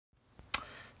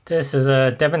This is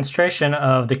a demonstration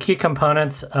of the key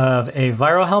components of a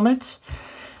viral helmet.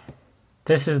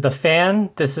 This is the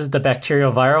fan, this is the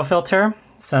bacterial viral filter,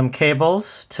 some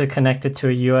cables to connect it to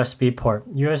a USB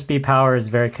port. USB power is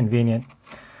very convenient.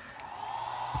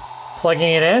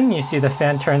 Plugging it in, you see the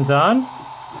fan turns on.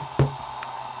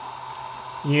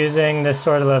 Using this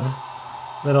sort of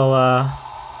little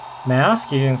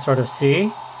mask, you can sort of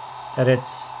see that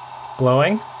it's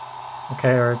blowing,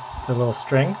 okay, or the little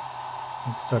string. You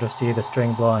can sort of see the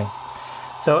string blowing.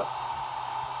 So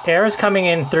air is coming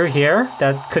in through here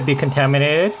that could be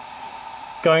contaminated,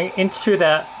 going into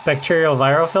that bacterial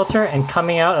viral filter, and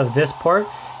coming out of this port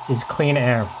is clean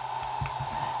air.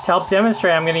 To help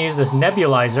demonstrate, I'm going to use this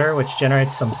nebulizer, which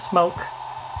generates some smoke.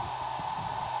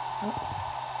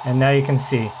 And now you can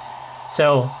see.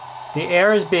 So the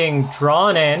air is being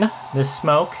drawn in, this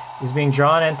smoke is being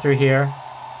drawn in through here,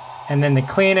 and then the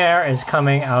clean air is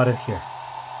coming out of here.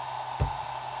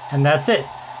 And that's it.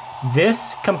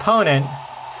 This component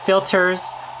filters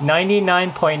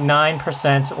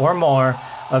 99.9% or more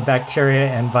of bacteria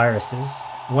and viruses.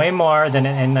 Way more than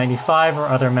an N95 or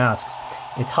other masks.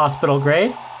 It's hospital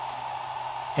grade,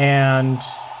 and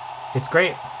it's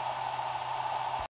great.